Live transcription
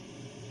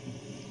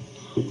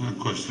My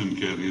question,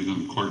 Kathy, is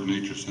in Clark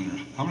Nature Center.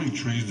 How many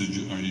trees did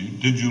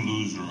you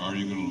lose, or are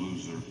you going to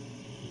lose there?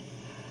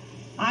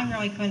 I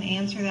really couldn't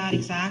answer that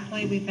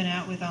exactly. We've been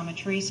out with a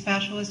tree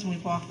specialist and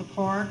we've walked the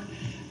park,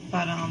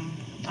 but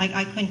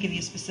I couldn't give you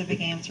a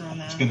specific answer on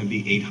that. It's going to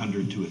be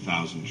 800 to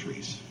 1,000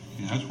 trees.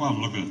 Yeah, that's why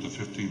I'm looking at the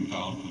 15,000.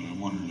 I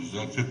wondered, is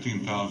that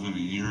 15,000 a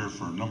year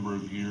for a number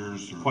of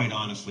years? Or? Quite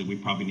honestly, we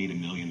probably need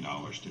 $1 million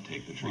to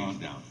take the trees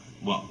down.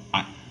 Well,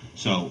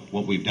 so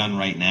what we've done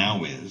right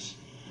now is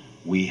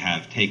we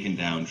have taken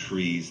down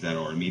trees that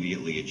are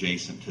immediately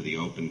adjacent to the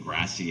open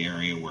grassy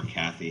area where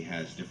Kathy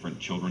has different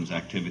children's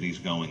activities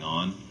going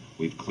on.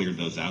 We've cleared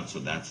those out, so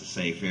that's a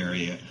safe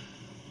area.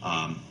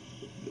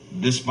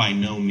 This by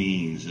no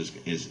means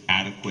is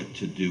adequate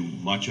to do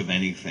much of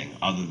anything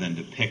other than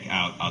to pick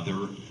out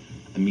other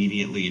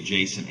immediately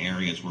adjacent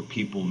areas where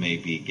people may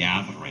be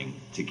gathering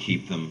to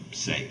keep them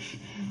safe.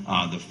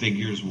 The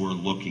figures we're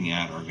looking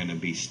at are going to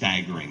be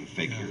staggering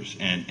figures,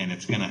 and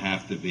it's going to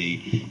have to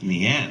be, in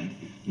the end,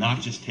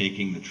 not just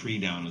taking the tree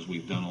down as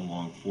we've done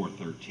along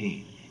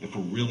 413. If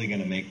we're really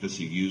going to make this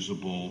a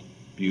usable,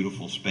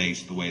 beautiful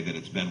space the way that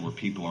it's been where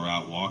people are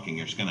out walking,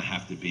 there's going to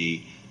have to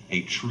be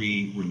a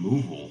tree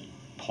removal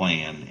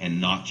plan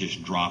and not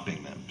just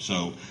dropping them.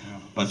 So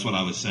that's what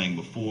I was saying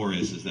before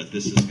is that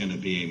this is going to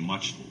be a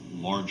much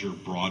larger,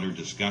 broader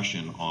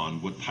discussion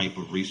on what type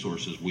of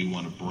resources we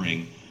want to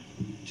bring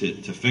to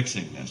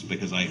fixing this,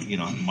 because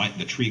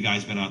the tree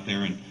guy's been out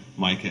there, and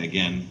Micah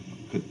again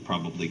could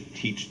probably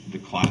teach the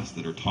class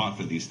that are taught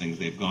for these things.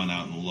 They've gone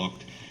out and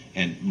looked,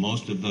 and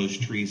most of those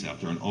trees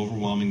out there, an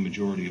overwhelming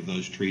majority of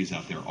those trees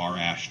out there are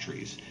ash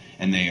trees,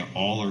 and they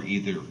all are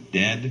either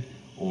dead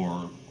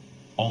or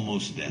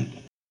almost dead.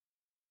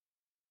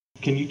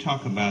 Can you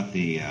talk about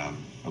a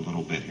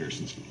little bit here,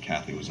 since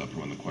Kathy was up here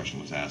when the question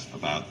was asked,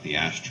 about the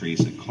ash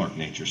trees at Clark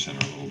Nature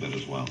Center a little bit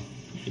as well?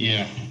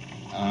 Yeah.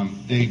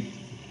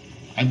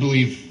 I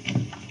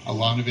believe a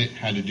lot of it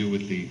had to do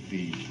with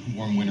the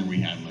warm winter we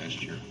had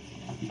last year.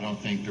 I don't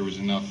think there was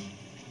enough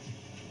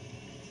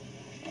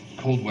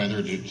cold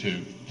weather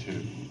to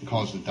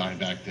cause the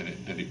dieback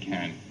that it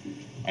can.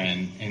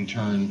 And in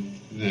turn,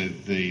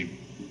 the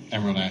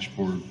emerald ash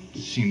borer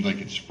seemed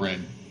like it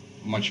spread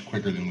much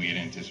quicker than we had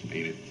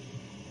anticipated.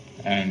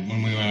 And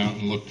when we went out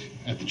and looked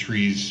at the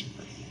trees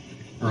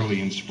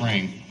early in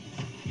spring,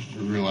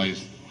 we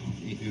realized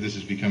this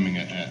is becoming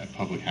a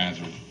public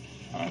hazard.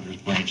 There's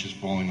branches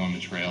falling on the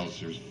trails.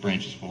 There's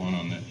branches falling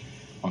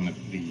on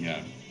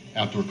the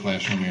outdoor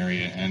classroom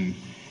area, and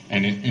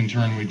in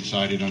turn we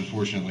decided,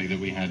 unfortunately, that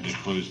we had to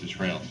close the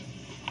trails.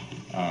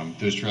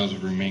 Those trails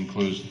have remained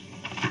closed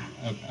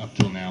up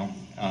till now.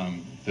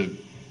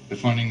 The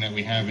funding that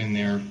we have in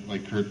there,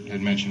 like Kurt had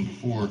mentioned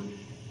before,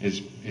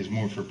 is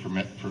more for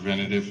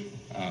preventative.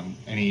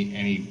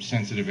 Any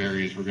sensitive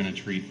areas, we're going to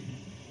treat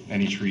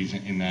any trees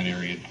in that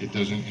area. It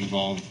doesn't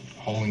involve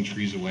hauling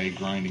trees away,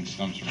 grinding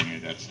stumps, or any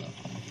of that stuff.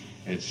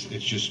 It's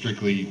just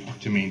strictly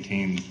to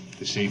maintain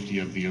the safety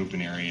of the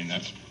open area, and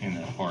that's in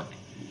that park.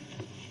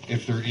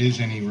 If there is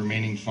any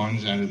remaining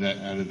funds out of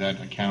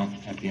that account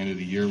at the end of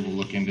the year, we'll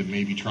look into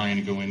maybe trying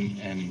to go in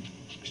and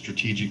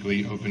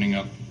strategically opening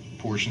up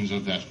portions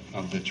of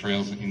the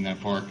trails in that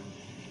park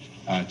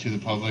to the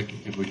public,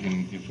 if we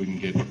can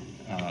get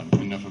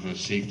enough of a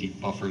safety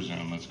buffer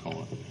zone, let's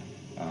call it,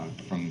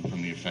 from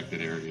the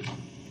affected areas.